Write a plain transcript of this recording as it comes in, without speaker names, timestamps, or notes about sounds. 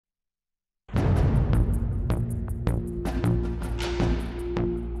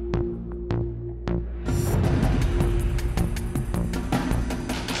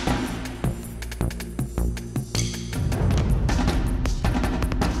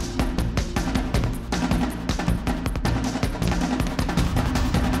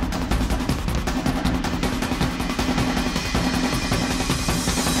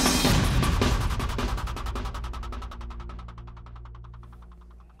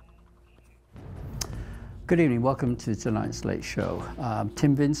Good evening, welcome to tonight's Late Show.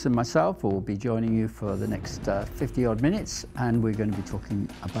 Tim Vince and myself will be joining you for the next 50 odd minutes, and we're going to be talking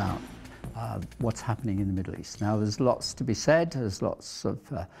about what's happening in the Middle East. Now there's lots to be said, there's lots of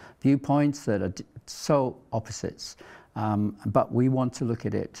viewpoints that are so opposites, but we want to look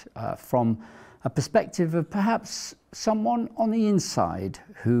at it from a perspective of perhaps someone on the inside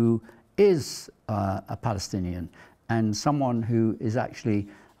who is a Palestinian and someone who is actually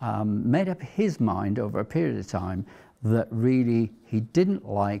made up his mind over a period of time that really he didn't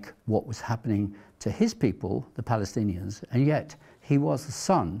like what was happening to his people, the Palestinians, and yet he was the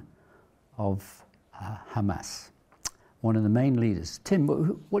son of Hamas, one of the main leaders. Tim,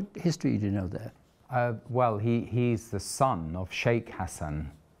 what history do you know there? Well, he's the son of Sheikh Hassan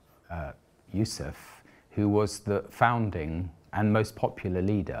Yousef, who was the founding and most popular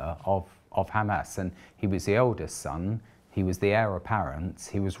leader of Hamas, and he was the eldest son. He was the heir apparent.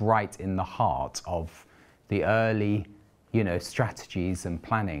 He was right in the heart of the early, strategies and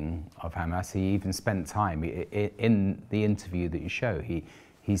planning of Hamas. He even spent time in the interview that you show.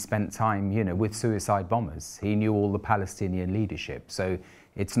 He spent time, with suicide bombers. He knew all the Palestinian leadership. So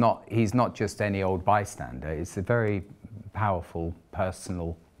he's not just any old bystander. It's a very powerful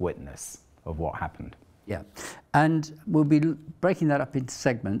personal witness of what happened. Yeah, and we'll be breaking that up into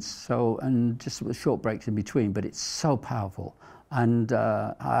segments, and just with short breaks in between, but it's so powerful. And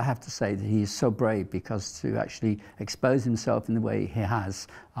I have to say that he is so brave, because to actually expose himself in the way he has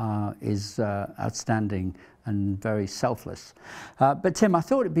is outstanding and very selfless. But Tim, I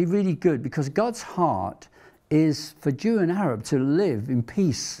thought it'd be really good, because God's heart is for Jew and Arab to live in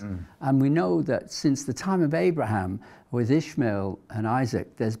peace. And we know that since the time of Abraham with Ishmael and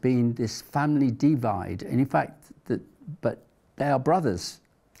Isaac, there's been this family divide. And in fact, but they are brothers,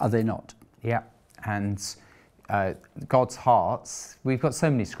 are they not? Yeah, and God's hearts, we've got so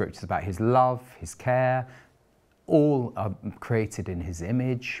many scriptures about his love, his care, all are created in his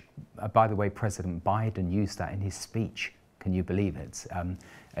image. By the way, President Biden used that in his speech, can you believe it,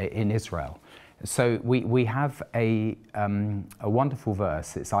 in Israel. So we have a wonderful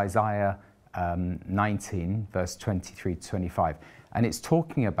verse. It's Isaiah 19, verse 23 to 25. And it's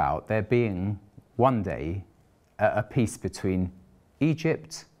talking about there being one day a peace between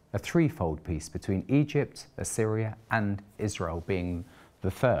Egypt, a threefold peace between Egypt, Assyria, and Israel being the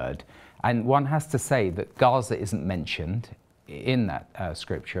third. And one has to say that Gaza isn't mentioned in that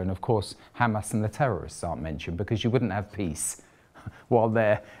scripture. And of course, Hamas and the terrorists aren't mentioned, because you wouldn't have peace while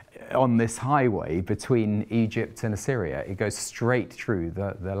they're on this highway between Egypt and Assyria. It goes straight through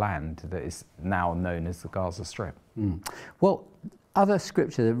the land that is now known as the Gaza Strip. Well, other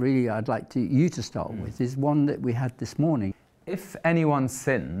scripture that really I'd like you to start with is one that we had this morning. If anyone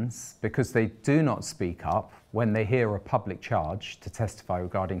sins because they do not speak up when they hear a public charge to testify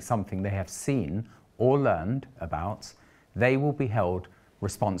regarding something they have seen or learned about, they will be held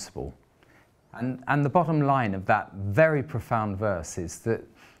responsible. And the bottom line of that very profound verse is that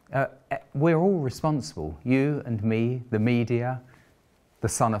we're all responsible, you and me, the media, the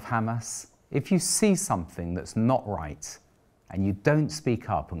Son of Hamas. If you see something that's not right and you don't speak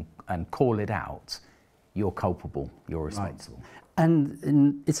up and call it out, you're culpable, you're responsible. Right.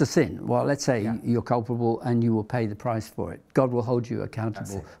 And it's a sin. Well, let's say you're culpable and you will pay the price for it. God will hold you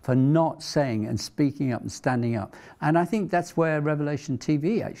accountable for not saying and speaking up and standing up. And I think that's where Revelation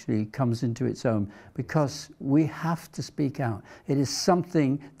TV actually comes into its own, because we have to speak out. It is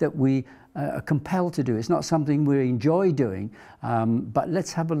something that we are compelled to do. It's not something we enjoy doing, but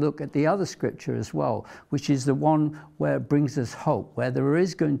let's have a look at the other scripture as well, which is the one where it brings us hope, where there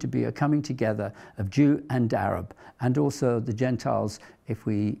is going to be a coming together of Jew and Arab, and also the Gentiles if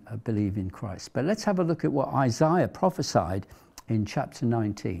we believe in Christ. But let's have a look at what Isaiah prophesied in chapter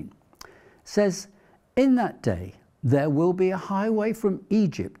 19. It says, "In that day there will be a highway from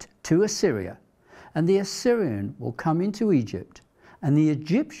Egypt to Assyria, and the Assyrian will come into Egypt, and the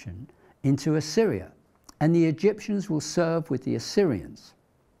Egyptian into Assyria, and the Egyptians will serve with the Assyrians.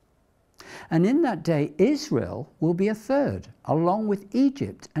 And in that day Israel will be a third, along with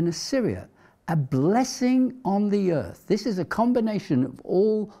Egypt and Assyria, a blessing on the earth." This is a combination of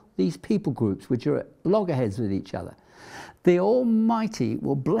all these people groups which are at loggerheads with each other. "The Almighty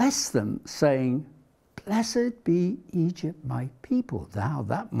will bless them, saying, Blessed be Egypt, my people." Now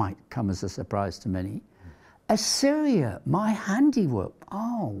that might come as a surprise to many. "Assyria, my handiwork."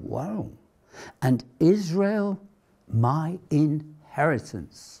 Oh, wow. "And Israel, my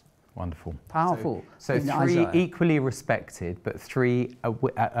inheritance." Wonderful. Powerful. So three equally respected, but three,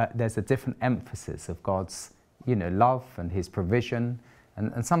 there's a different emphasis of God's, love and his provision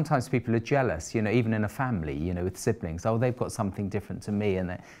And sometimes people are jealous, you know, even in a family, you know, with siblings. Oh, they've got something different to me.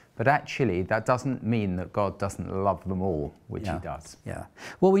 But actually, that doesn't mean that God doesn't love them all, which he does. Yeah.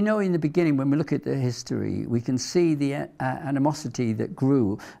 Well, we know in the beginning, when we look at the history, we can see the animosity that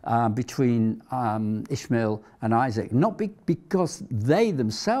grew between Ishmael and Isaac, not because they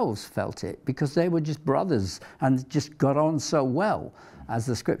themselves felt it, because they were just brothers and just got on so well, as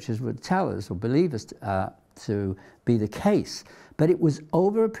the scriptures would tell us or believe us to be the case. But it was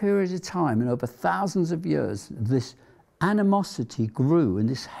over a period of time and over thousands of years, this animosity grew, and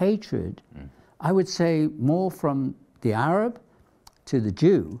this hatred, I would say, more from the Arab to the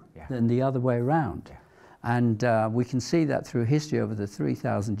Jew than the other way around. And we can see that through history over the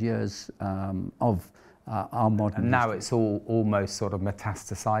 3,000 years of our modern And now history. it's all almost sort of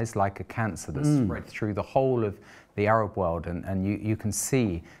metastasized like a cancer that's spread through the whole of the Arab world, and you can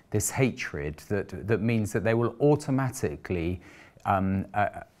see this hatred that means that they will automatically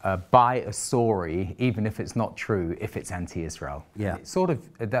buy a story, even if it's not true, if it's anti-Israel. Yeah. It's sort of,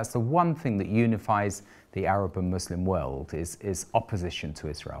 that's the one thing that unifies the Arab and Muslim world is opposition to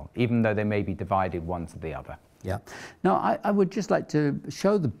Israel, even though they may be divided one to the other. Yeah. Now, I would just like to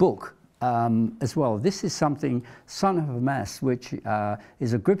show the book as well. This is something, Son of Hamas, which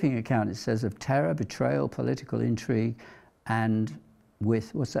is a gripping account, it says, of terror, betrayal, political intrigue, and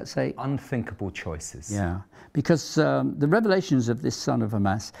with, what's that say? Unthinkable choices. Yeah, because the revelations of this Son of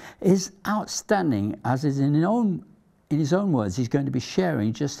Hamas is outstanding, as is in his own words, he's going to be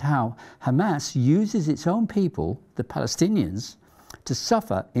sharing just how Hamas uses its own people, the Palestinians, to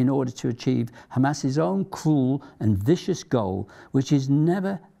suffer in order to achieve Hamas's own cruel and vicious goal, which is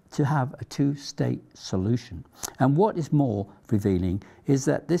never to have a two-state solution. And what is more revealing is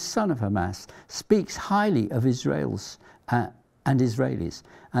that this Son of Hamas speaks highly of Israel's and Israelis,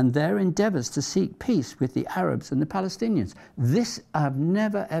 and their endeavors to seek peace with the Arabs and the Palestinians. This, I've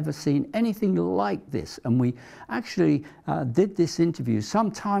never ever seen anything like this. And we actually did this interview some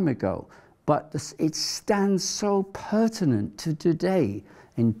time ago, but it stands so pertinent to today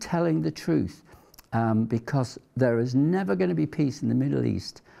in telling the truth, because there is never going to be peace in the Middle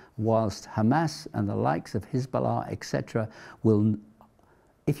East whilst Hamas and the likes of Hezbollah, etc., will,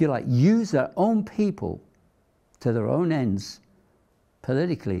 if you like, use their own people to their own ends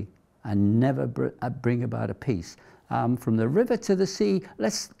politically and never bring about a peace. From the river to the sea,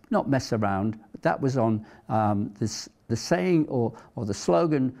 let's not mess around. That was on the saying or the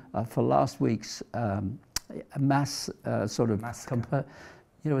slogan for last week's mass sort of Massacre.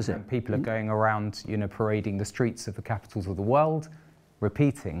 You know, was it? And people are going around, you know, parading the streets of the capitals of the world,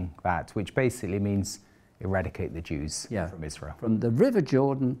 repeating that, which basically means eradicate the Jews from Israel. From the River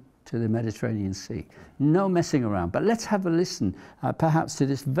Jordan to the Mediterranean Sea. No messing around. But let's have a listen, perhaps, to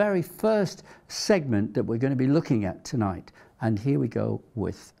this very first segment that we're going to be looking at tonight. And here we go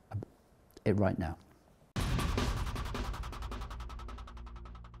with it right now.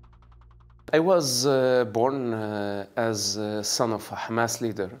 I was born as a son of a Hamas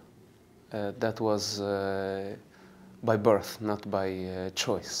leader. That was by birth, not by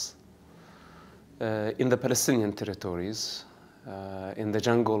choice. In the Palestinian territories, in the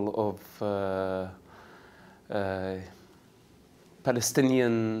jungle of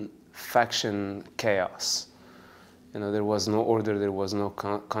Palestinian faction chaos. You know, there was no order, there was no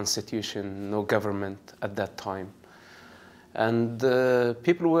constitution, no government at that time. And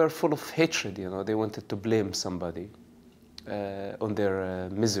people were full of hatred, you know, they wanted to blame somebody on their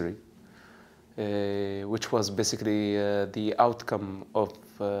misery, which was basically the outcome of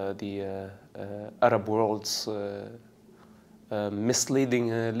the Arab world's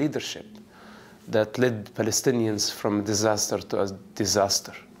misleading leadership that led Palestinians from disaster to a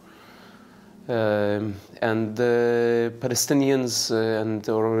disaster. And the Palestinians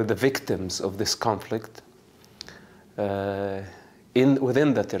or the victims of this conflict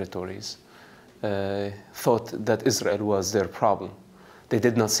within the territories thought that Israel was their problem. They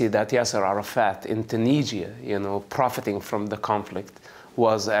did not see that Yasser Arafat in Tunisia, you know, profiting from the conflict,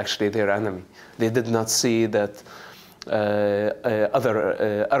 was actually their enemy. They did not see that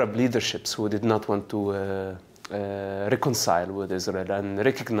other Arab leaderships who did not want to reconcile with Israel and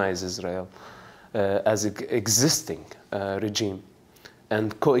recognize Israel as an existing regime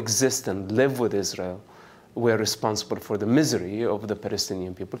and coexist and live with Israel were responsible for the misery of the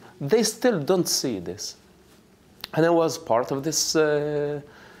Palestinian people. They still don't see this. And I was part of this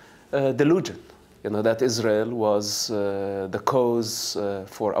delusion, you know, that Israel was the cause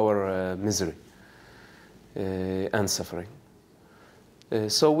for our misery and suffering.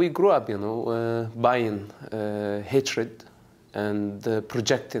 So we grew up, you know, buying hatred and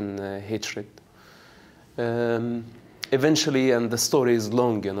projecting hatred. eventually, and the story is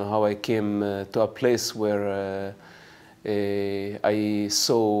long, you know, how I came to a place where I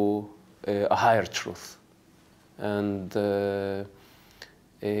saw a higher truth. And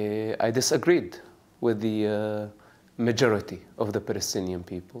I disagreed with the majority of the Palestinian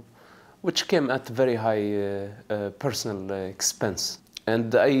people, which came at very high personal expense.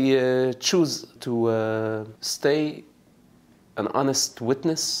 And I choose to stay an honest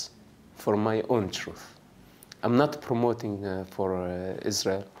witness for my own truth. I'm not promoting for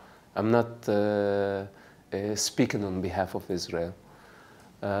Israel. I'm not speaking on behalf of Israel.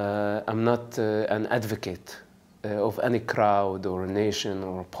 I'm not an advocate of any crowd or nation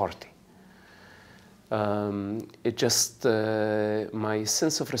or party. It just my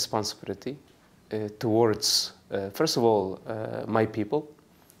sense of responsibility towards, first of all, my people,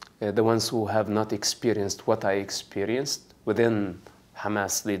 the ones who have not experienced what I experienced within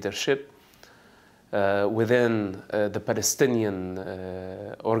Hamas leadership, within the Palestinian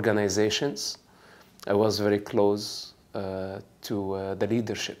organizations. I was very close to the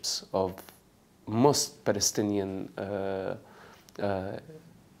leaderships of most Palestinian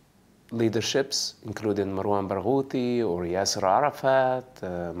leaderships, including Marwan Barghouti or Yasser Arafat,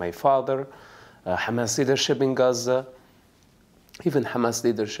 my father, Hamas leadership in Gaza, even Hamas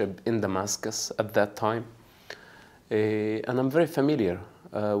leadership in Damascus at that time. And I'm very familiar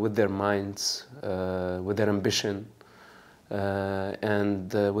with their minds, with their ambition,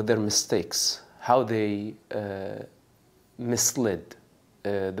 and with their mistakes, how they misled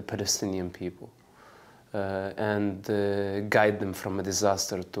the Palestinian people and guide them from a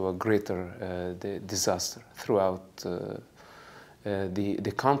disaster to a greater disaster throughout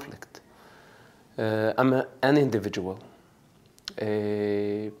the conflict. I'm an individual.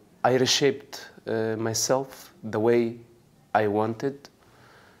 I reshaped myself the way I wanted,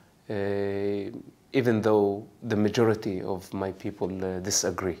 even though the majority of my people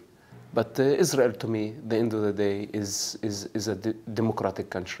disagree. But Israel, to me, at the end of the day, is a democratic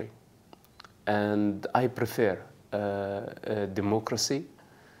country. And I prefer democracy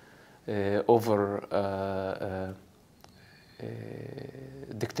over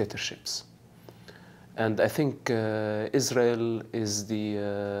dictatorships. And I think Israel is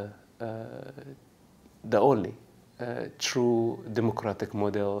the only true democratic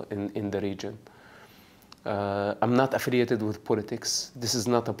model in the region. I'm not affiliated with politics. This is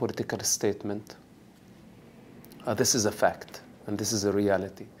not a political statement. This is a fact, and this is a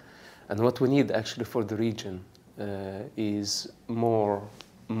reality. And what we need actually for the region is more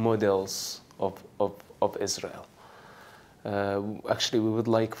models of Israel. Actually, we would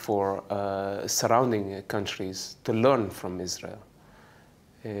like for surrounding countries to learn from Israel.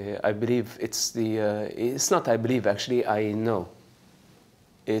 I believe it's not I believe, actually, I know.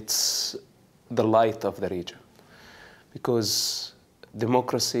 It's the light of the region. Because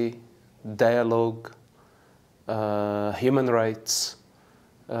democracy, dialogue, human rights,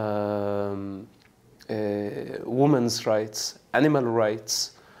 women's rights, animal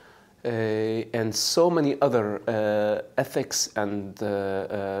rights, and so many other ethics and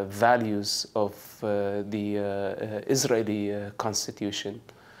values of the Israeli constitution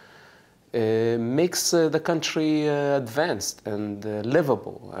makes the country advanced and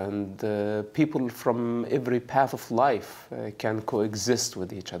livable, and people from every path of life can coexist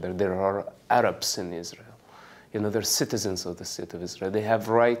with each other. There are Arabs in Israel. You know, they're citizens of the state of Israel. They have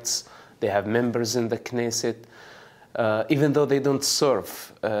rights. They have members in the Knesset. Even though they don't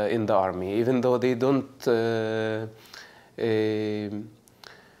serve in the army, even though they don't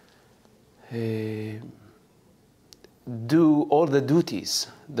do all the duties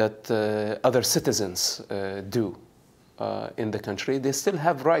that other citizens do in the country, they still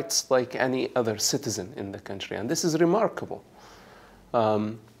have rights like any other citizen in the country. And this is remarkable.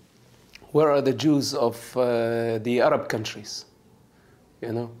 Where are the Jews of the Arab countries?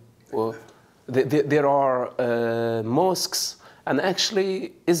 You know? Well, there are mosques, and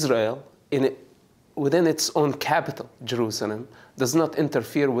actually Israel, within its own capital, Jerusalem, does not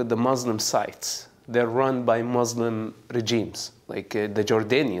interfere with the Muslim sites. They're run by Muslim regimes, like the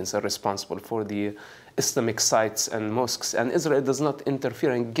Jordanians are responsible for the Islamic sites and mosques, and Israel does not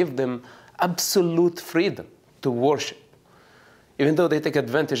interfere and give them absolute freedom to worship, even though they take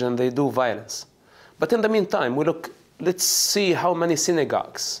advantage and they do violence. But in the meantime, let's see how many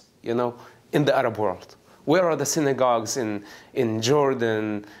synagogues, you know, in the Arab world. Where are the synagogues in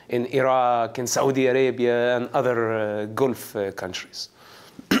Jordan, in Iraq, in Saudi Arabia, and other Gulf countries?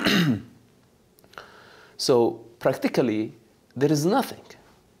 So practically, there is nothing.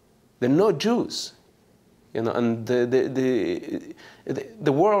 There are no Jews. You know, and the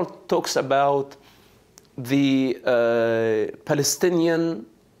world talks about the Palestinian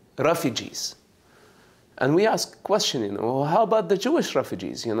refugees. And we ask question, you know, how about the Jewish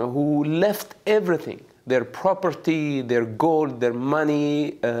refugees, you know, who left everything, their property, their gold, their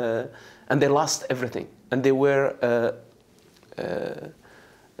money, and they lost everything. And they were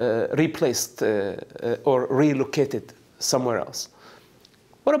replaced or relocated somewhere else.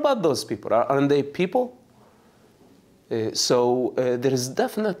 What about those people? Aren't they people? So there is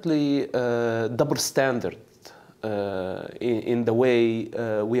definitely a double standard in the way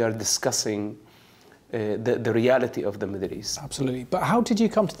we are discussing the reality of the Middle East. Absolutely. But how did you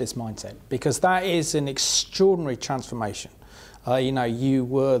come to this mindset? Because that is an extraordinary transformation. You know, you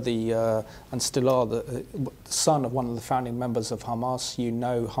were and still are the son of one of the founding members of Hamas. You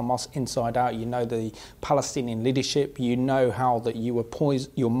know Hamas inside out. You know the Palestinian leadership. You know how that you were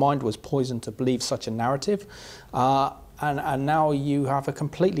your mind was poisoned to believe such a narrative. And now you have a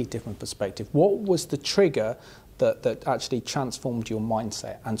completely different perspective. What was the trigger that actually transformed your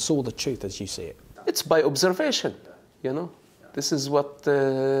mindset and saw the truth as you see it? It's by observation, you know. This is what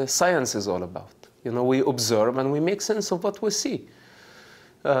science is all about. You know, we observe and we make sense of what we see.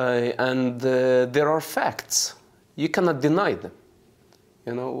 There are facts. You cannot deny them.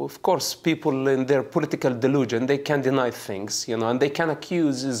 You know, of course, people in their political delusion, they can deny things, you know, and they can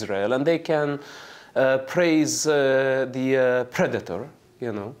accuse Israel and they can praise the predator,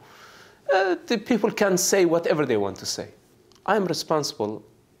 you know. The people can say whatever they want to say. I am responsible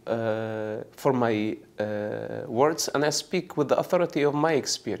for my words, and I speak with the authority of my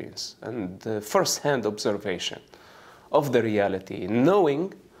experience and first-hand observation of the reality,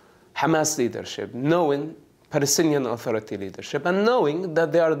 knowing Hamas leadership, knowing Palestinian Authority leadership, and knowing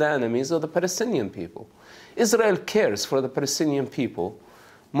that they are the enemies of the Palestinian people. Israel cares for the Palestinian people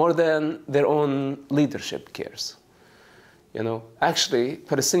more than their own leadership cares. You know, actually,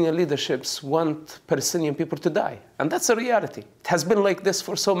 Palestinian leaderships want Palestinian people to die. And that's a reality. It has been like this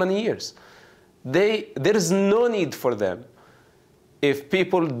for so many years. There is no need for them if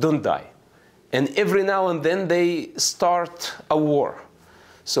people don't die. And every now and then they start a war.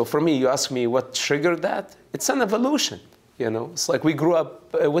 So for me, you ask me what triggered that? It's an evolution. You know, it's like we grew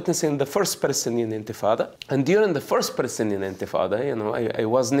up witnessing the first Palestinian Intifada. And during the first Palestinian Intifada, you know, I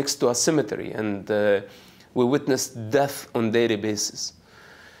was next to a cemetery, and we witnessed death on a daily basis.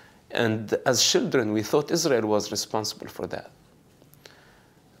 And as children, we thought Israel was responsible for that.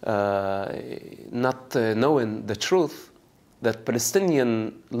 Not knowing the truth that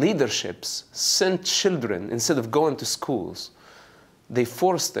Palestinian leaderships sent children, instead of going to schools, they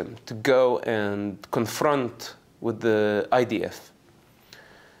forced them to go and confront with the IDF.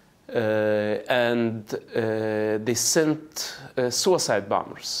 They sent suicide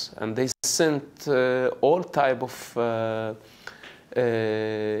bombers, and they sent all type of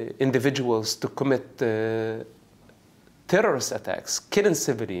individuals to commit terrorist attacks, killing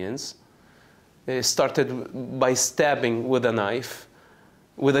civilians. Started by stabbing with a knife,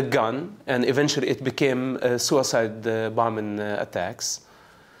 with a gun, and eventually it became suicide bombing attacks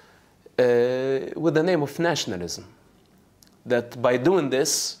with the name of nationalism. That by doing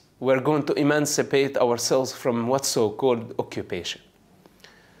this, we're going to emancipate ourselves from what's so-called occupation.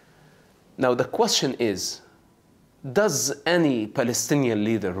 Now the question is, does any Palestinian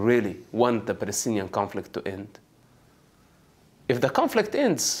leader really want the Palestinian conflict to end? If the conflict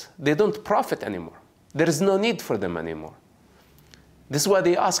ends, they don't profit anymore. There is no need for them anymore. This is why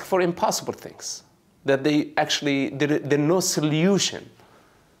they ask for impossible things, that they actually, there's no solution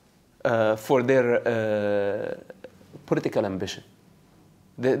for their political ambition.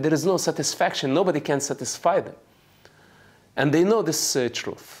 There is no satisfaction. Nobody can satisfy them. And they know this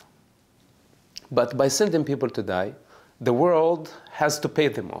truth. But by sending people to die, the world has to pay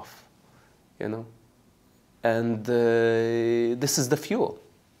them off, you know. And this is the fuel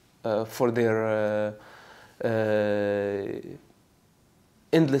for their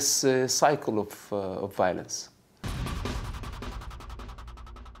endless cycle of violence.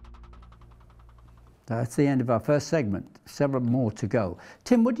 That's the end of our first segment. Several more to go.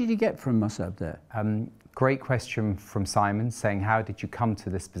 Tim, what did you get from Mosab there? Great question from Simon, saying, how did you come to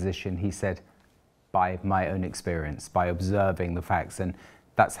this position? He said, by my own experience, by observing the facts. And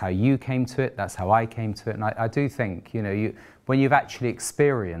that's how you came to it, that's how I came to it. And I do think, you know, when you've actually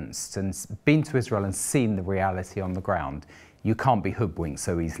experienced and been to Israel and seen the reality on the ground, you can't be hoodwinked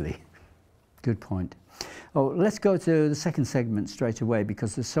so easily. Good point. Oh, let's go to the second segment straight away,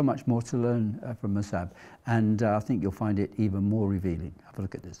 because there's so much more to learn from Mosab, and I think you'll find it even more revealing. Have a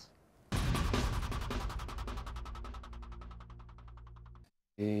look at this.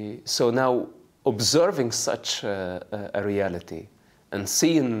 So now, observing such a reality and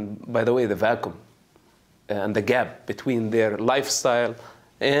seeing, by the way, the vacuum and the gap between their lifestyle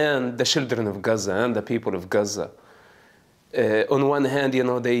and the children of Gaza and the people of Gaza. On one hand, you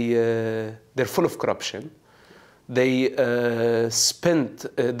know, they're full of corruption. They spend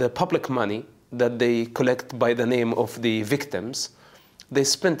the public money that they collect by the name of the victims. They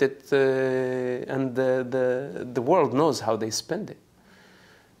spend it, and the world knows how they spend it.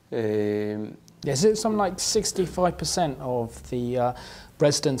 Is it something like 65% of the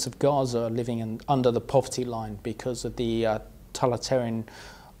residents of Gaza are living under the poverty line because of the totalitarian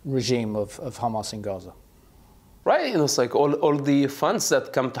regime of Hamas in Gaza? Right, you know, it's like all the funds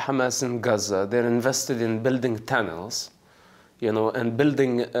that come to Hamas in Gaza, they're invested in building tunnels, you know, and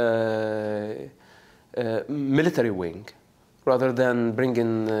building a military wing, rather than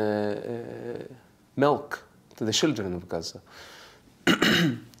bringing milk to the children of Gaza.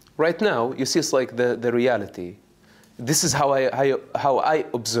 Right now, you see, it's like the reality. This is how I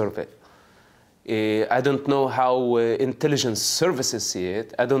observe it. I don't know how intelligence services see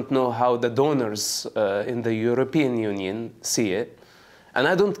it. I don't know how the donors in the European Union see it. And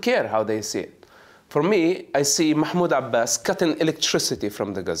I don't care how they see it. For me, I see Mahmoud Abbas cutting electricity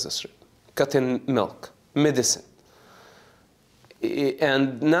from the Gaza Strip, cutting milk, medicine.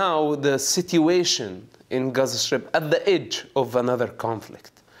 And now the situation in Gaza Strip at the edge of another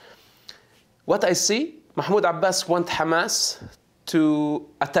conflict. What I see, Mahmoud Abbas wants Hamas to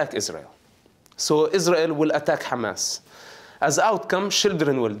attack Israel. So Israel will attack Hamas. As outcome,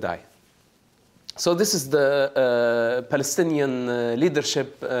 children will die. So this is the Palestinian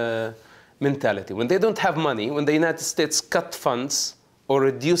leadership mentality. When they don't have money, when the United States cut funds or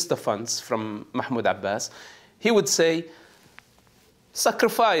reduce the funds from Mahmoud Abbas, he would say,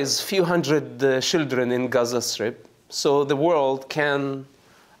 sacrifice a few hundred children in Gaza Strip so the world can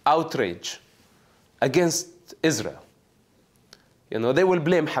outrage against Israel. You know, they will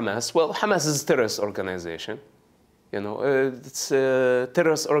blame Hamas. Well, Hamas is a terrorist organization. You know, it's a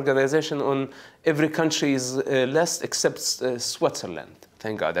terrorist organization on every country's list except Switzerland.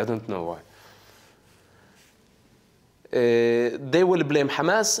 Thank God, I don't know why. They will blame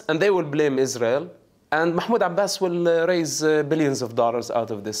Hamas and they will blame Israel. And Mahmoud Abbas will raise billions of dollars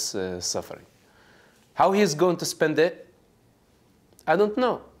out of this suffering. How he is going to spend it, I don't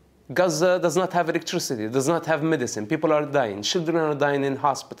know. Gaza does not have electricity, does not have medicine. People are dying. Children are dying in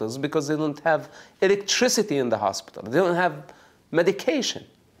hospitals because they don't have electricity in the hospital. They don't have medication.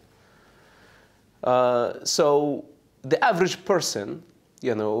 So the average person,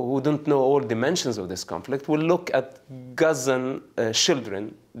 you know, who don't know all dimensions of this conflict will look at Gazan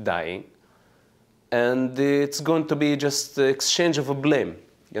children dying, and it's going to be just the exchange of a blame.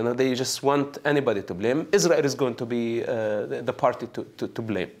 You know, they just want anybody to blame. Israel is going to be the party to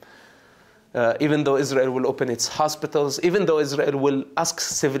blame. Even though Israel will open its hospitals, even though Israel will ask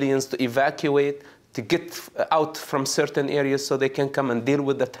civilians to evacuate, to get out from certain areas so they can come and deal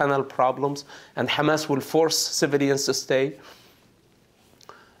with the tunnel problems, and Hamas will force civilians to stay.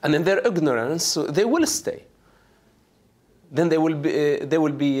 And in their ignorance, they will stay. Then there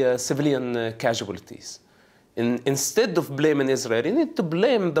will be civilian casualties. Instead of blaming Israel, you need to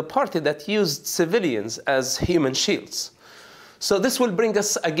blame the party that used civilians as human shields. So this will bring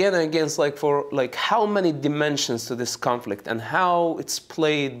us again and again, like how many dimensions to this conflict and how it's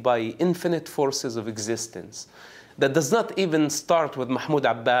played by infinite forces of existence. That does not even start with Mahmoud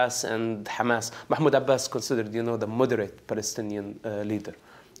Abbas and Hamas. Mahmoud Abbas considered, you know, the moderate Palestinian leader.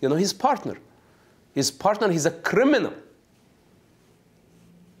 You know, his partner. He's a criminal.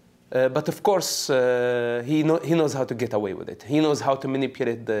 But of course, he knows how to get away with it. He knows how to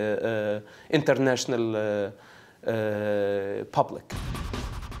manipulate the international public.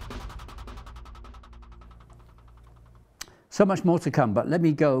 So much more to come, but let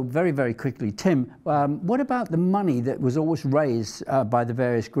me go very, very quickly. Tim, what about the money that was always raised by the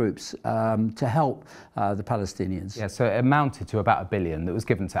various groups to help the Palestinians? Yeah, so it amounted to about $1 billion that was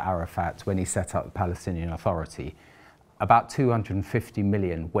given to Arafat when he set up the Palestinian Authority. About 250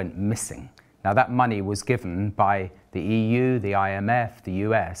 million went missing. Now that money was given by the EU, the IMF, the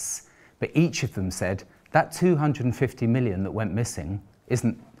US, but each of them said that 250 million that went missing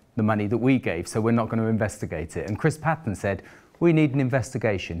isn't the money that we gave, so we're not going to investigate it. And Chris Patton said, we need an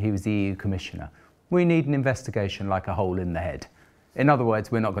investigation. He was the EU commissioner. We need an investigation like a hole in the head. In other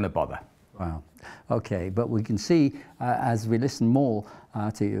words, we're not going to bother. Wow. Okay, but we can see as we listen more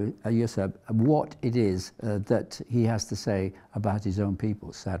to Yousef what it is that he has to say about his own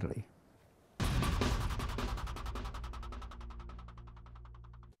people, sadly.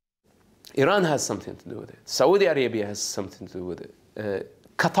 Iran has something to do with it. Saudi Arabia has something to do with it.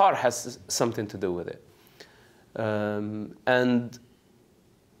 Qatar has something to do with it. And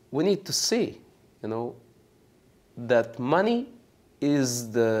we need to see, you know, that money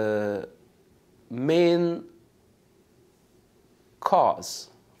is the main cause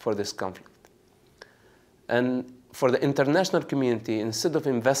for this conflict. And for the international community, instead of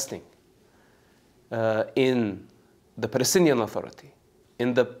investing in the Palestinian Authority,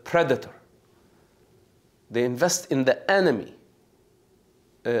 in the predator, they invest in the enemy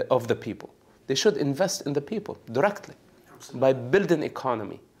of the people. They should invest in the people directly. Absolutely. By building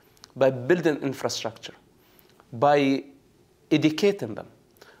economy, by building infrastructure, by educating them,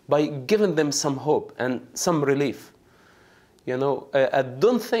 by giving them some hope and some relief. You know, I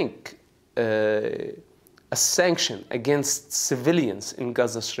don't think a sanction against civilians in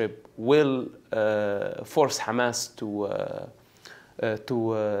Gaza Strip will force Hamas to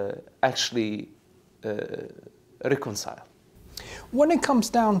actually reconcile. When it comes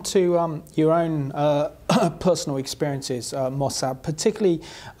down to your own personal experiences, Mosab, particularly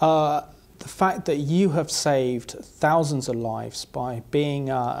the fact that you have saved thousands of lives by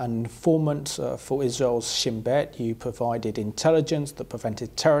being an informant for Israel's Shin Bet. You provided intelligence that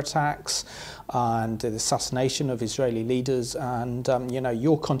prevented terror attacks and the assassination of Israeli leaders, and you know,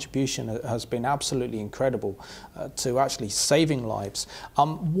 your contribution has been absolutely incredible to actually saving lives.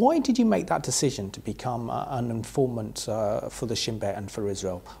 Why did you make that decision to become an informant for the Shin Bet and for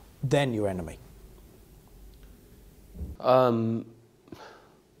Israel, then your enemy?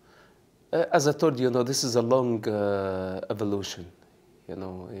 As I told you, this is a long evolution.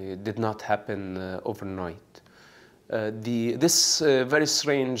 It did not happen overnight. This very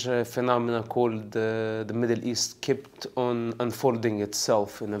strange phenomena called the Middle East kept on unfolding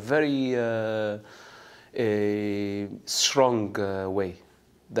itself in a very strong way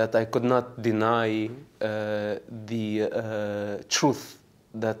that I could not deny the truth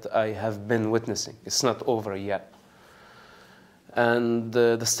that I have been witnessing. It's not over yet. And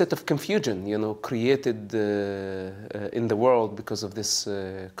the state of confusion, created in the world because of this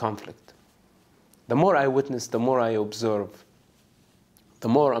conflict. The more I witness, the more I observe, the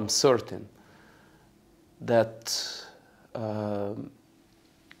more I'm certain that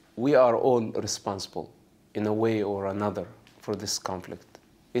we are all responsible in a way or another for this conflict.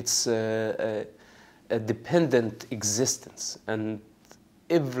 It's a dependent existence, and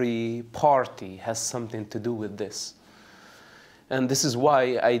every party has something to do with this. And this is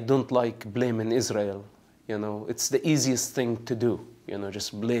why I don't like blaming Israel. It's the easiest thing to do.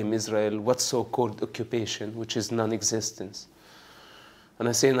 Just blame Israel, what's so-called occupation, which is non-existence. And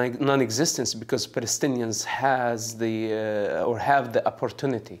I say non-existence because Palestinians have the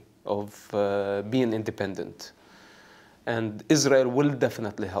opportunity of being independent. And Israel will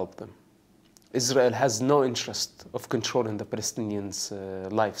definitely help them. Israel has no interest of controlling the Palestinians'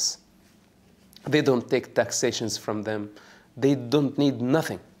 lives. They don't take taxations from them. They don't need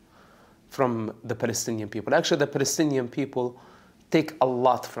nothing from the Palestinian people. Actually, the Palestinian people take a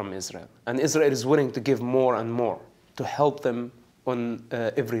lot from Israel. And Israel is willing to give more and more to help them on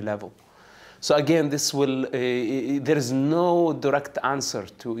every level. So again, this will, there is no direct answer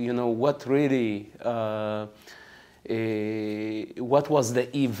to, what really, what was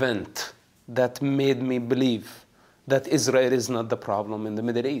the event that made me believe that Israel is not the problem in the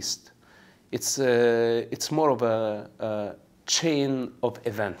Middle East. It's more of a chain of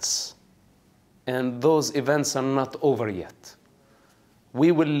events. And those events are not over yet.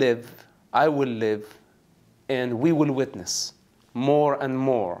 We will live, I will live, and we will witness more and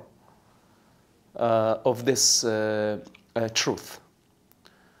more of this truth.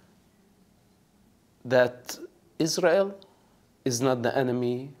 That Israel is not the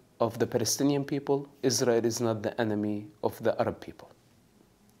enemy of the Palestinian people. Israel is not the enemy of the Arab people.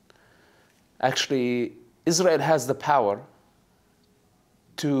 Actually, Israel has the power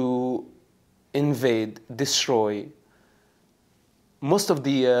to invade, destroy most of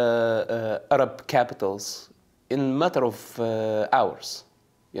the Arab capitals in a matter of hours,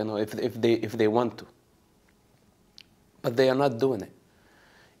 if they want to. But they are not doing it.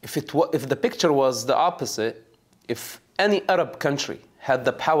 If the picture was the opposite, if any Arab country had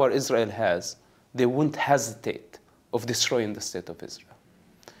the power Israel has, they wouldn't hesitate of destroying the state of Israel.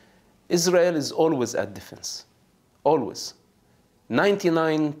 Israel is always at defense, always.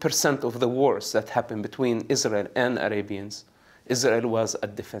 99% of the wars that happen between Israel and Arabians, Israel was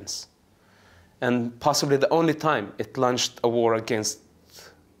at defense. And possibly the only time it launched a war against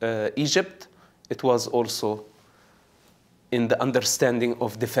Egypt, it was also in the understanding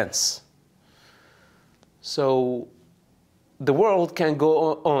of defense. So the world can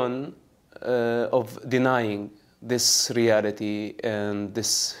go on of denying this reality and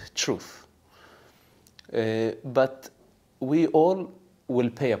this truth. But we all will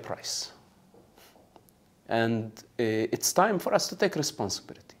pay a price. And it's time for us to take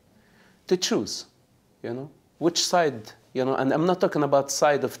responsibility, to choose, which side, and I'm not talking about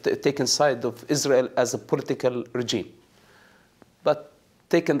taking side of Israel as a political regime, but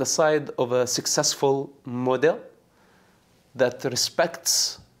taking the side of a successful model that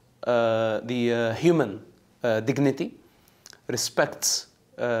respects the human dignity, respects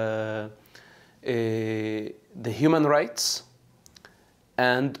the human rights,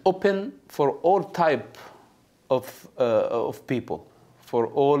 and open for all type of people, for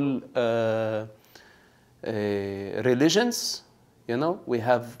all religions. We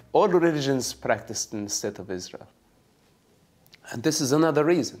have all religions practiced in the state of Israel. And this is another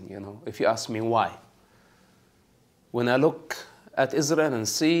reason, if you ask me why. When I look at Israel and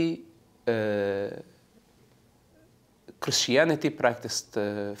see Christianity practiced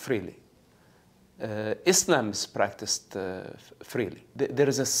freely, Islam is practiced freely. There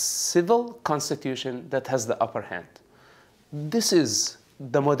is a civil constitution that has the upper hand. This is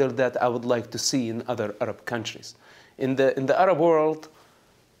the model that I would like to see in other Arab countries. In the Arab world,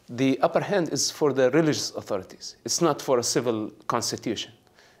 the upper hand is for the religious authorities. It's not for a civil constitution.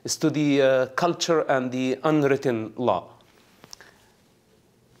 It's to the culture and the unwritten law.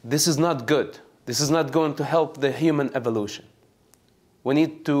 This is not good. This is not going to help the human evolution. We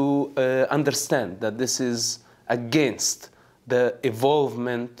need to understand that this is against the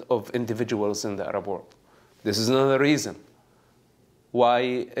evolvement of individuals in the Arab world. This is another reason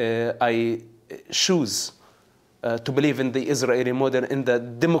why I choose to believe in the Israeli model, in the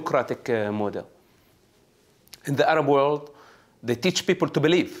democratic model. In the Arab world, they teach people to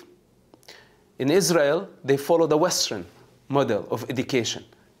believe. In Israel, they follow the Western model of education.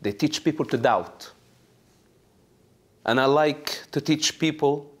 They teach people to doubt. And I like to teach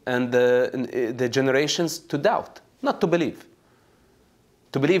people and the generations to doubt, not to believe.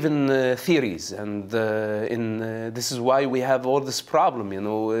 To believe in theories, and this is why we have all this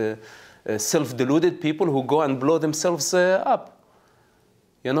problem, self-deluded people who go and blow themselves up,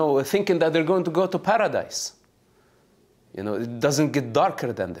 thinking that they're going to go to paradise. It doesn't get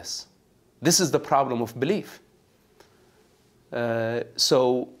darker than this. This is the problem of belief.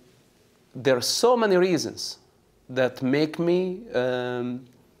 So there are so many reasons that make me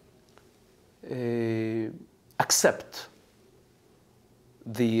accept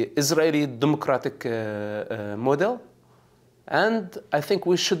the Israeli democratic model, and I think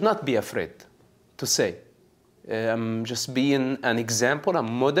we should not be afraid to say. I'm just being an example, a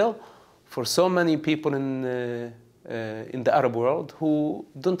model for so many people in the Arab world who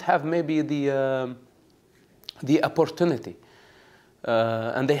don't have maybe the opportunity.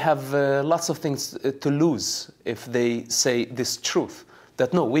 And they have lots of things to lose if they say this truth,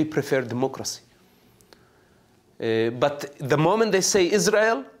 that no, we prefer democracy. But the moment they say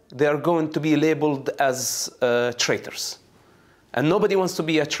Israel, they are going to be labeled as traitors. And nobody wants to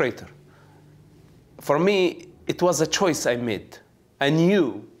be a traitor. For me, it was a choice I made. I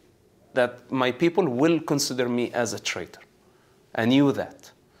knew that my people will consider me as a traitor. I knew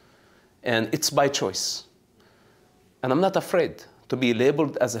that. And it's by choice. And I'm not afraid to be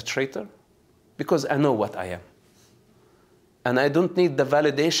labeled as a traitor because I know what I am. And I don't need the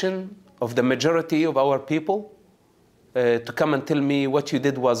validation of the majority of our people to come and tell me what you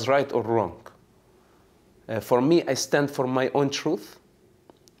did was right or wrong. For me, I stand for my own truth,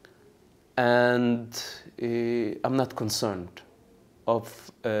 and I'm not concerned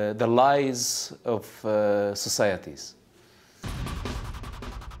of the lies of societies.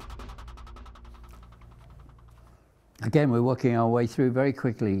 Again, we're working our way through very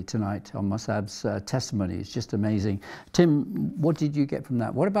quickly tonight on Mosab's testimony. It's just amazing. Tim, what did you get from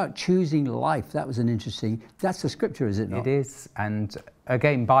that? What about choosing life? That was an interesting, that's the scripture, is it not? It is. And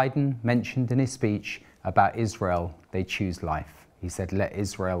again, Biden mentioned in his speech about Israel, they choose life. He said, let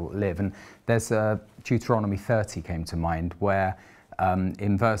Israel live. And there's Deuteronomy 30 came to mind, where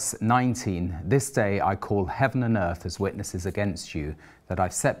in verse 19, this day I call heaven and earth as witnesses against you, that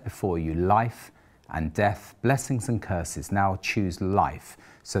I've set before you life and death, blessings and curses. Now choose life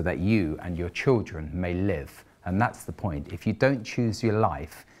so that you and your children may live. And that's the point. If you don't choose your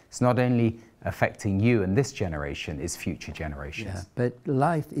life, it's not only affecting you and this generation, it's future generations. Yeah, but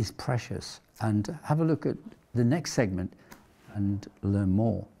life is precious. And have a look at the next segment and learn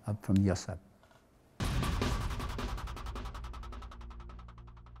more from Yousef.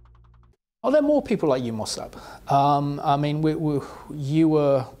 Are there more people like you, Mosab? I mean, you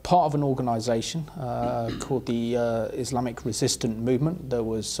were part of an organisation called the Islamic Resistance Movement. There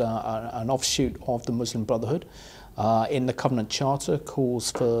was an offshoot of the Muslim Brotherhood. In the Covenant Charter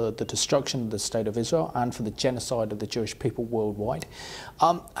calls for the destruction of the State of Israel and for the genocide of the Jewish people worldwide.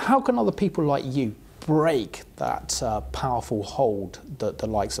 How can other people like you break that powerful hold that the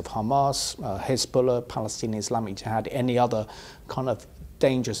likes of Hamas, Hezbollah, Palestinian Islamic Jihad, any other kind of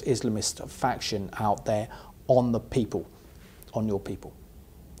dangerous Islamist faction out there on the people, on your people?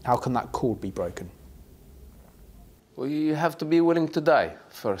 How can that cord be broken? Well, you have to be willing to die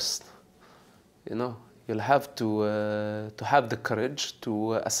first. You know, you'll have to have the courage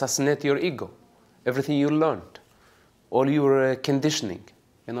to assassinate your ego, everything you learned, all your conditioning.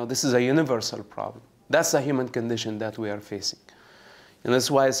 You know, this is a universal problem. That's a human condition that we are facing. And that's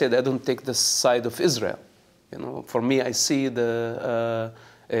why I said I don't take the side of Israel. You know, for me, I see the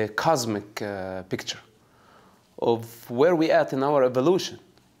cosmic picture of where we at in our evolution.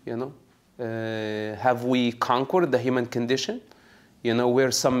 You know, have we conquered the human condition? You know,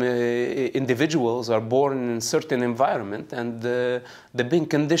 where some individuals are born in a certain environment and they're being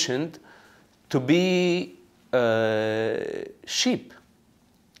conditioned to be sheep.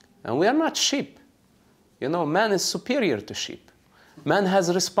 And we are not sheep. You know, man is superior to sheep. Man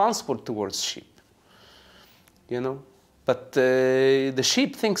has responsible towards sheep. You know, but the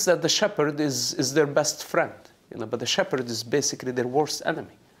sheep thinks that the shepherd is their best friend. You know, but the shepherd is basically their worst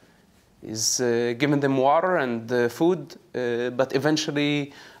enemy. He's giving them water and food, but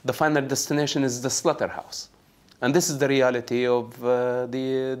eventually the final destination is the slaughterhouse. And this is the reality of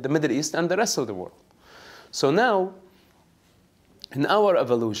the Middle East and the rest of the world. So now, in our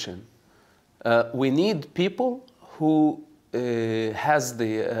evolution, we need people who have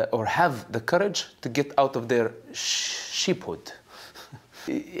the courage to get out of their sheephood.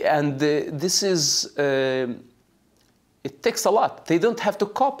 And this is, it takes a lot. They don't have to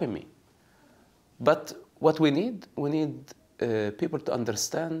copy me. But what we need people to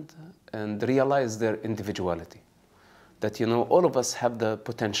understand and realize their individuality. That, you know, all of us have the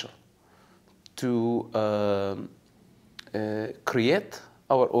potential to create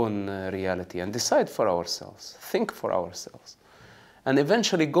our own reality and decide for ourselves, think for ourselves, and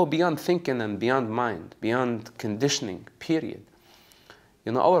eventually go beyond thinking and beyond mind, beyond conditioning, period.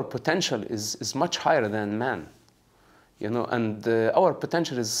 You know, our potential is much higher than man. You know, and our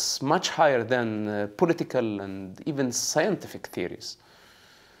potential is much higher than political and even scientific theories.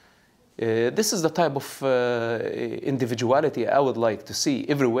 This is the type of individuality I would like to see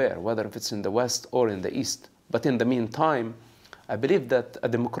everywhere, whether if it's in the West or in the East. But in the meantime, I believe that a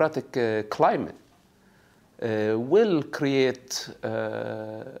democratic climate will create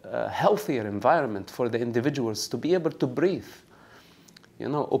a healthier environment for the individuals to be able to breathe. You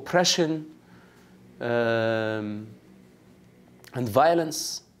know, oppression, and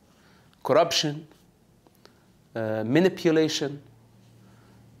violence, corruption, manipulation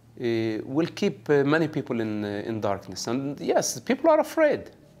will keep many people in darkness. And yes, people are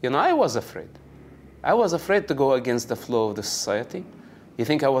afraid. You know, I was afraid. I was afraid to go against the flow of the society. You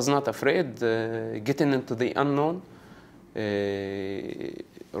think I was not afraid getting into the unknown,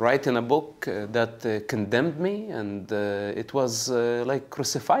 writing a book that condemned me, and it was like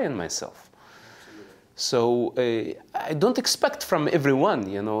crucifying myself. So I don't expect from everyone,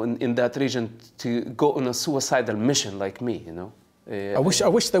 you know, in that region to go on a suicidal mission like me, you know. I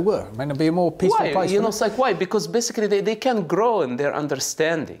wish they were. I mean, it'd be a more peaceful place. Why? You know, it's like, why? Because basically they can grow in their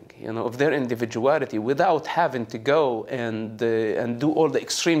understanding, you know, of their individuality without having to go and do all the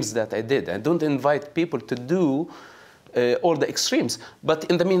extremes that I did. I don't invite people to do all the extremes. But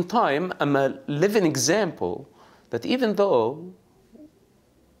in the meantime, I'm a living example that even though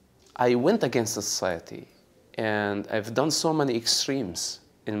I went against the society and I've done so many extremes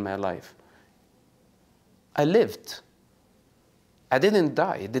in my life, I lived. I didn't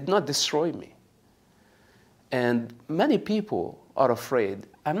die. It did not destroy me. And many people are afraid.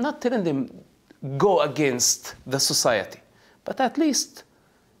 I'm not telling them go against the society, but at least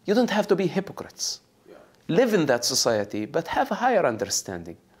you don't have to be hypocrites. Yeah. Live in that society, but have a higher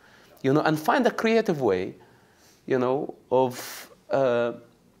understanding, you know, and find a creative way, you know, of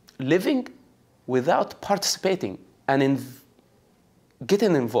living without participating and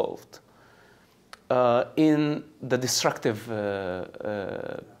getting involved in the destructive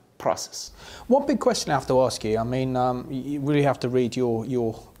process. One big question I have to ask you, I mean, you really have to read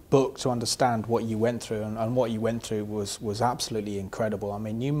your book to understand what you went through, and what you went through was absolutely incredible. I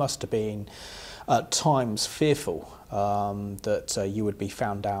mean, you must have been at times fearful that you would be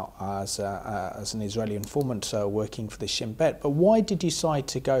found out as an Israeli informant working for the Shin Bet. But why did you decide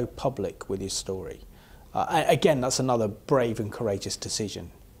to go public with your story? Again, that's another brave and courageous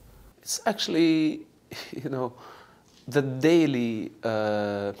decision. It's actually, you know, the daily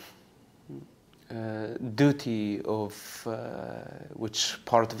duty of which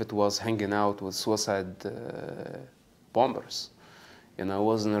part of it was hanging out with suicide bombers. You know, I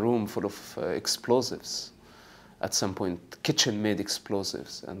was in a room full of explosives. At some point, kitchen-made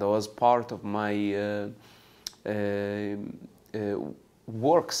explosives, and that was part of my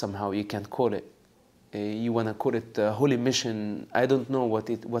work somehow. You can call it. You want to call it a holy mission. I don't know what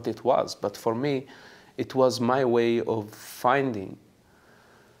it was, but for me, it was my way of finding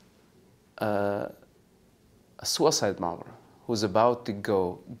a suicide bomber who's about to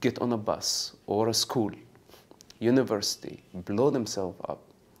go get on a bus or a school, university, blow themselves up,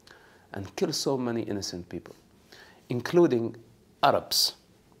 and kill so many innocent people, including Arabs,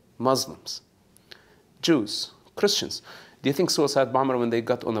 Muslims, Jews, Christians. Do you think suicide bomber, when they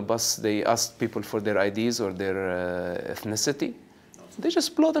got on a bus, they asked people for their IDs or their ethnicity? They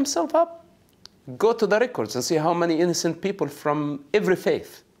just blow themselves up. Go to the records and see how many innocent people from every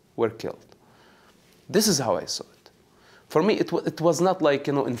faith were killed. This is how I saw it. For me, it was not like,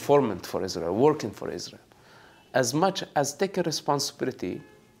 you know, informant for Israel, working for Israel, as much as take a responsibility,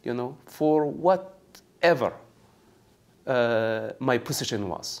 you know, for whatever my position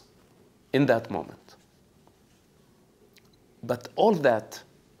was in that moment. But all that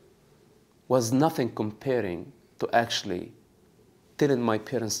was nothing comparing to actually telling my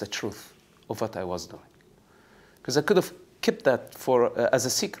parents the truth of what I was doing. Because I could have kept that for as a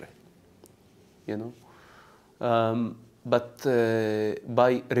secret, you know. But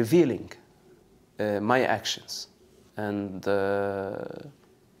by revealing my actions and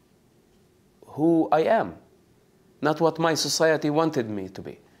who I am, not what my society wanted me to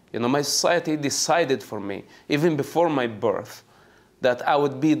be. You know, my society decided for me, even before my birth, that I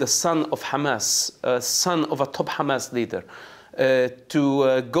would be the son of Hamas, son of a top Hamas leader,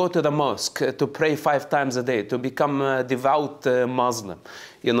 to go to the mosque, to pray 5 times a day, to become a devout Muslim.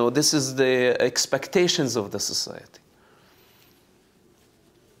 You know, this is the expectations of the society.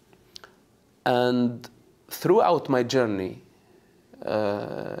 And throughout my journey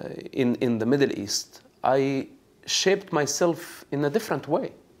in the Middle East, I shaped myself in a different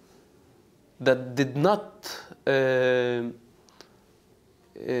way that did not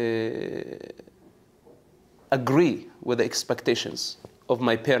agree with the expectations of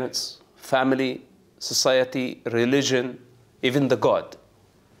my parents, family, society, religion, even the God.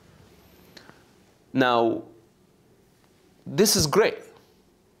 Now, this is great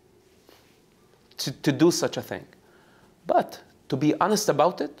to do such a thing, but to be honest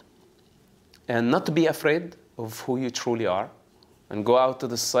about it and not to be afraid of who you truly are, and go out to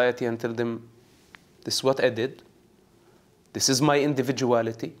the society and tell them, this is what I did, this is my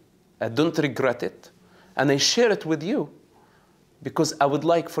individuality, I don't regret it, and I share it with you because I would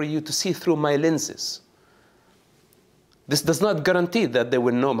like for you to see through my lenses. This does not guarantee that they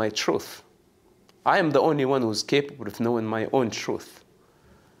will know my truth. I am the only one who's capable of knowing my own truth.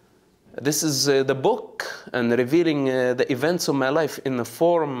 This is the book, and revealing the events of my life in the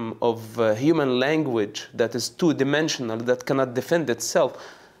form of human language that is two-dimensional, that cannot defend itself,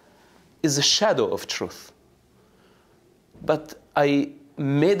 is a shadow of truth. But I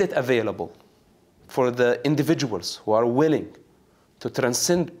made it available for the individuals who are willing to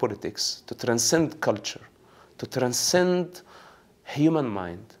transcend politics, to transcend culture, to transcend human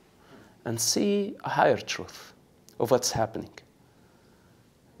mind, and see a higher truth of what's happening.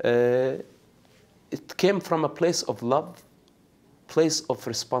 It came from a place of love, place of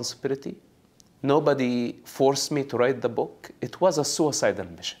responsibility. Nobody forced me to write the book. It was a suicidal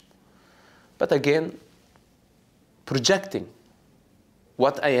mission. But again, projecting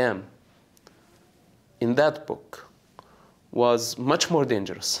what I am in that book was much more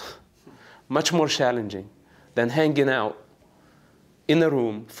dangerous, much more challenging than hanging out in a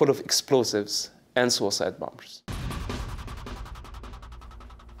room full of explosives and suicide bombers.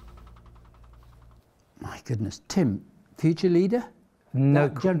 My goodness. Tim, future leader? No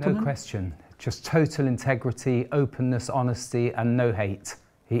question. Just total integrity, openness, honesty, and no hate.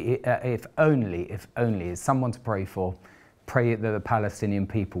 If only, is someone to pray for, pray that the Palestinian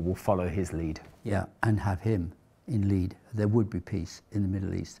people will follow his lead. Yeah, and have him in lead. There would be peace in the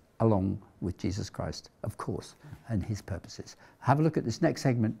Middle East, along with Jesus Christ, of course, and his purposes. Have a look at this next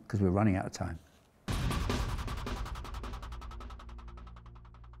segment, because we're running out of time.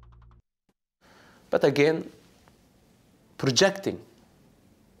 But again, projecting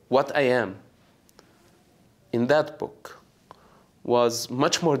what I am in that book was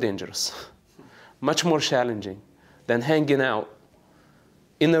much more dangerous, much more challenging than hanging out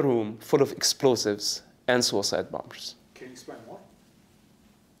in a room full of explosives and suicide bombers. Can you explain why?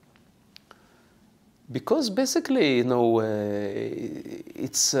 Because basically, you know,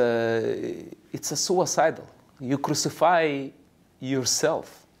 it's a suicidal. You crucify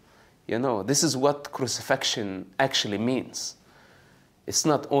yourself. You know, this is what crucifixion actually means. It's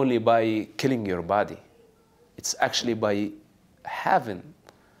not only by killing your body. It's actually by having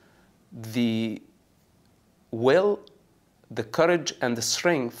the will, the courage, and the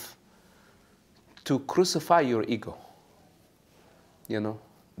strength to crucify your ego. You know,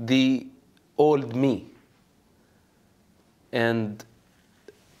 the old me. And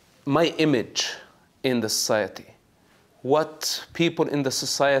my image in the society, what people in the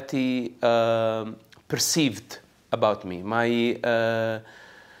society perceived about me, my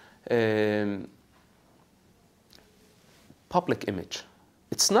public image.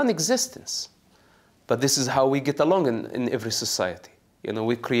 It's non-existence. But this is how we get along in every society. You know,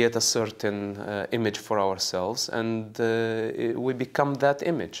 we create a certain image for ourselves, and we become that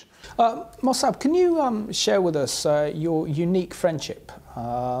image. Mosab, can you share with us your unique friendship?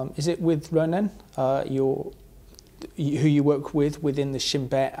 Is it with Ronen, who you work with within the Shin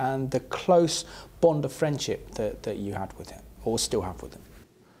Bet, and the close bond of friendship that you had with him, or still have with him?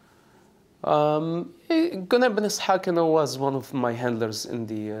 Gonen Ben Ishaq was one of my handlers in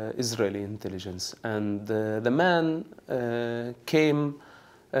the Israeli intelligence, and the man came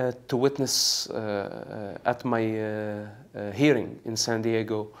to witness at my hearing in San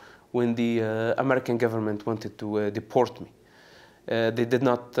Diego when the American government wanted to deport me. They did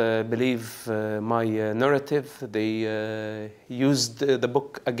not believe my narrative. They used the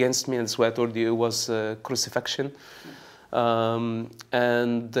book against me, and that's why I told you it was crucifixion.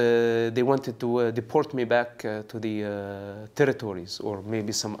 And they wanted to deport me back to the territories, or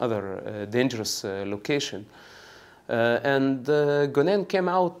maybe some other dangerous location. And Gonen came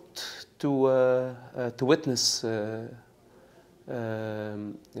out to witness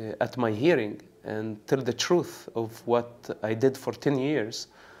at my hearing and tell the truth of what I did for 10 years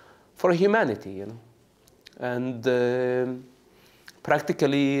for humanity, you know. And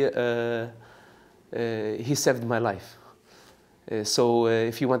practically he saved my life. So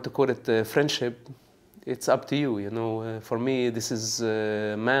if you want to call it friendship, it's up to you. You know, for me, this is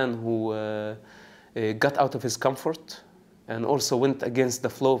a man who got out of his comfort and also went against the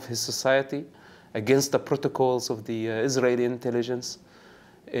flow of his society, against the protocols of the Israeli intelligence,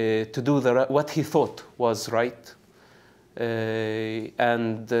 to do what he thought was right.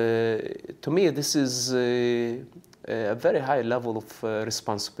 And to me, this is a very high level of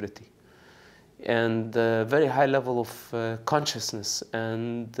responsibility, and a very high level of consciousness,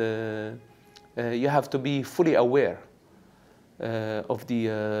 and you have to be fully aware of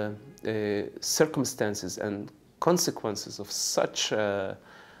the circumstances and consequences of such a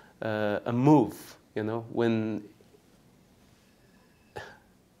move. You know, when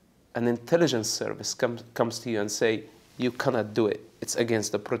an intelligence service comes to you and say, you cannot do it, it's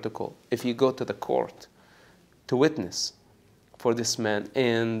against the protocol. If you go to the court to witness for this man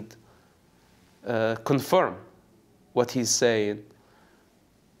and confirm what he's saying,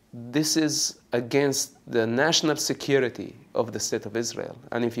 this is against the national security of the state of Israel.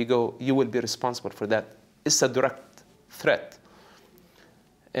 And if you go, you will be responsible for that. It's a direct threat.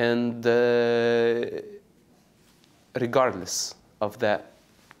 And regardless of that,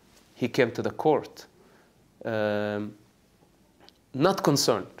 he came to the court, not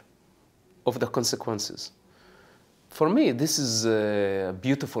concerned of the consequences. For me, this is a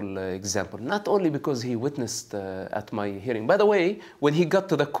beautiful example, not only because he witnessed at my hearing. By the way, when he got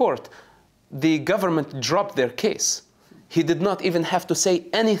to the court, the government dropped their case. He did not even have to say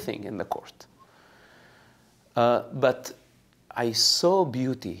anything in the court. But I saw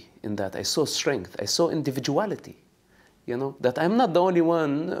beauty in that. I saw strength. I saw individuality. You know, that I'm not the only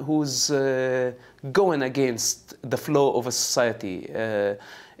one who's going against the flow of a society,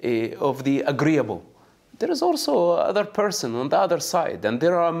 of the agreeable. There is also other person on the other side, and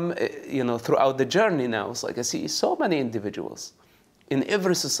there are, you know, throughout the journey now, it's like I see so many individuals in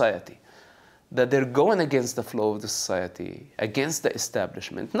every society that they're going against the flow of the society, against the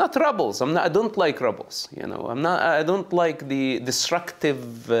establishment. Not rebels. I don't like rebels. You know, I don't like the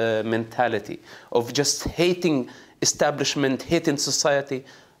destructive mentality of just hating establishment, hating society.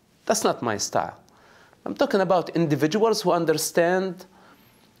 That's not my style. I'm talking about individuals who understand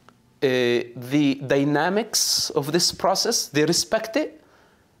the dynamics of this process, they respect it,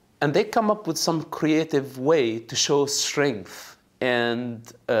 and they come up with some creative way to show strength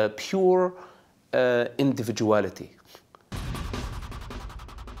and pure individuality.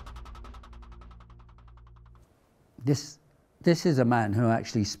 This is a man who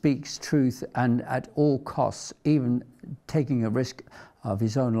actually speaks truth, and at all costs, even taking a risk of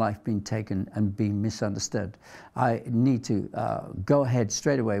his own life being taken and being misunderstood. I need to go ahead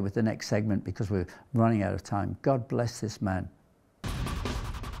straight away with the next segment because we're running out of time. God bless this man.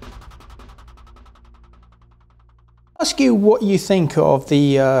 Ask you what you think of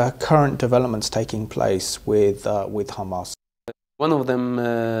the current developments taking place with Hamas. One of them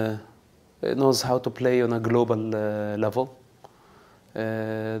knows how to play on a global level.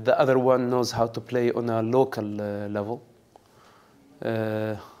 The other one knows how to play on a local level.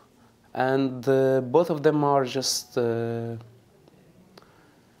 And both of them are just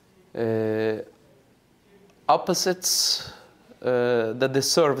opposites that they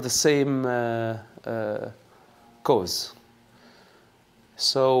serve the same cause.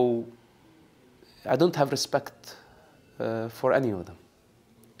 So I don't have respect for any of them.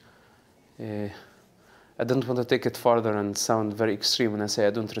 I don't want to take it farther and sound very extreme when I say I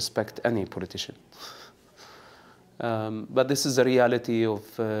don't respect any politician. But this is the reality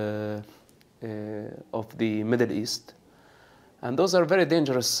of the Middle East. And those are very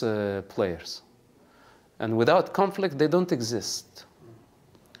dangerous players. And without conflict, they don't exist.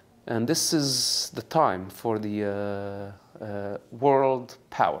 And this is the time for the world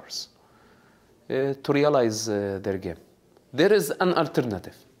powers to realize their game. There is an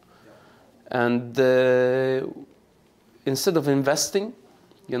alternative. And instead of investing,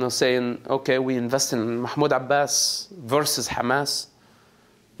 you know, saying, okay, we invest in Mahmoud Abbas versus Hamas,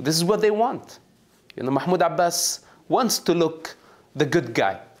 this is what they want. You know, Mahmoud Abbas wants to look the good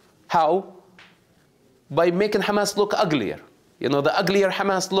guy. How? By making Hamas look uglier. You know, the uglier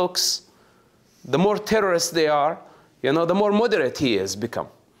Hamas looks, the more terrorists they are, you know, the more moderate he has become.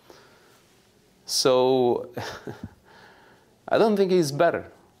 So I don't think he's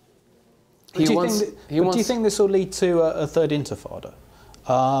better. Do you think this will lead to a third intifada?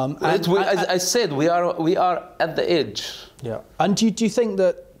 As I said, we are at the edge. Yeah. And do you think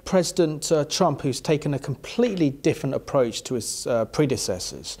that President Trump, who's taken a completely different approach to his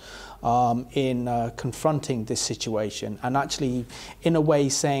predecessors in confronting this situation, and actually, in a way,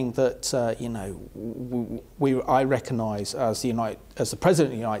 saying that you know, I recognise as the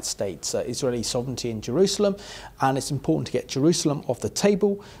President of the United States Israeli sovereignty in Jerusalem, and it's important to get Jerusalem off the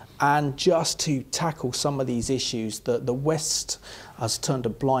table, and just to tackle some of these issues that the West has turned a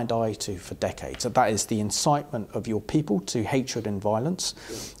blind eye to for decades. So that is the incitement of your people to hatred and violence.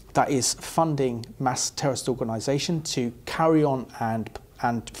 That is funding mass terrorist organisation to carry on and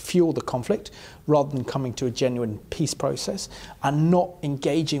fuel the conflict rather than coming to a genuine peace process, and not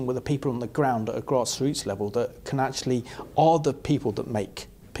engaging with the people on the ground at a grassroots level that can actually are the people that make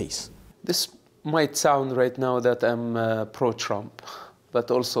peace. This might sound right now that I'm pro-Trump,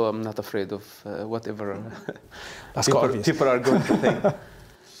 but also I'm not afraid of whatever people are going to think.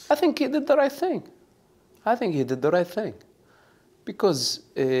 I think he did the right thing. I think he did the right thing. Because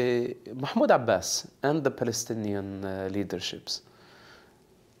Mahmoud Abbas and the Palestinian leaderships,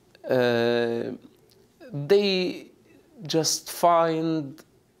 they just find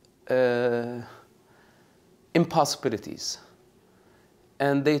impossibilities.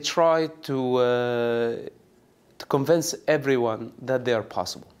 And they try to convince everyone that they are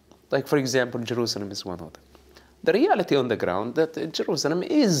possible. Like, for example, Jerusalem is one of them. The reality on the ground that Jerusalem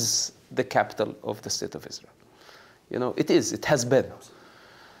is the capital of the State of Israel. You know, it is, it has been.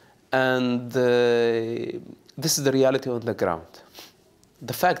 And this is the reality on the ground.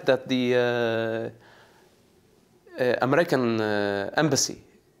 The fact that the American embassy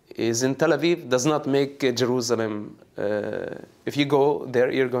is in Tel Aviv does not make Jerusalem, if you go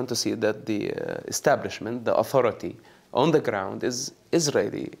there, you're going to see that the establishment, the authority on the ground is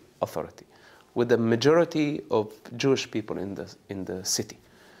Israeli authority, with a majority of Jewish people in the city.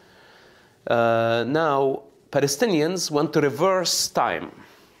 Now, Palestinians want to reverse time,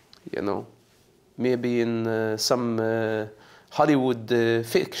 you know, maybe in some Hollywood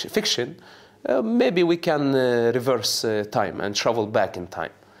fiction, maybe we can reverse time and travel back in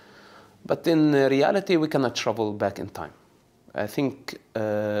time. But in reality, we cannot travel back in time. I think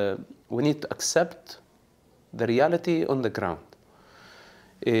we need to accept the reality on the ground.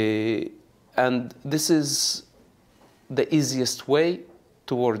 And this is the easiest way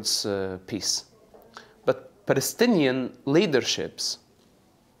towards peace. But Palestinian leaderships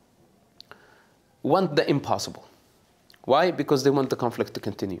want the impossible. Why? Because they want the conflict to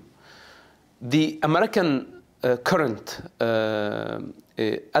continue. The American current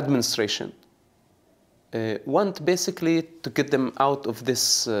administration want basically to get them out of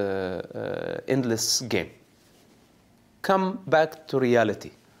this endless game. Come back to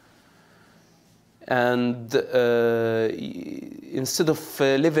reality. And instead of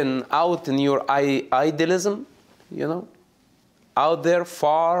living out in your idealism, you know, out there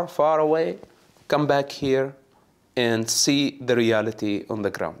far, far away, come back here and see the reality on the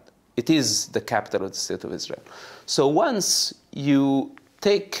ground. It is the capital of the State of Israel. So once you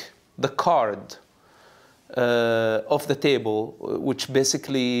take the card off the table, which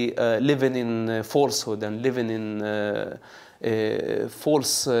basically living in falsehood and living in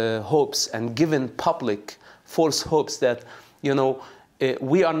false hopes and giving public false hopes that, you know,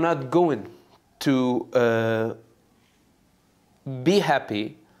 we are not going to be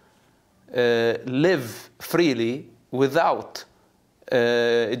happy, live freely without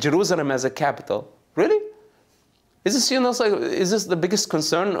Jerusalem as a capital. Really? Is this, you know, is this the biggest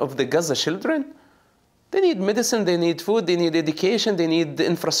concern of the Gaza children? They need medicine, they need food, they need education, they need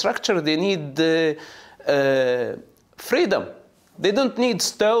infrastructure, they need freedom. They don't need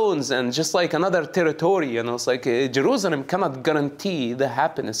stones and just like another territory, you know. It's like Jerusalem cannot guarantee the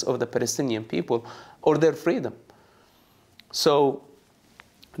happiness of the Palestinian people or their freedom. So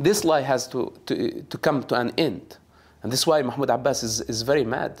this lie has to come to an end. And this is why Mahmoud Abbas is very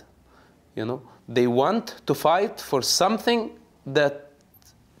mad, you know. They want to fight for something that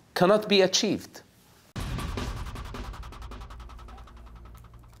cannot be achieved.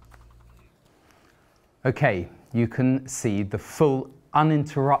 Okay, you can see the full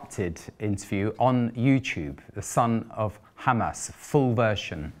uninterrupted interview on YouTube, the Son of Hamas, full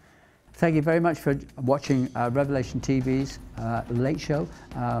version. Thank you very much for watching Revelation TV's Late Show,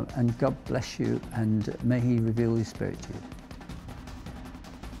 and God bless you, and may He reveal His Spirit to you.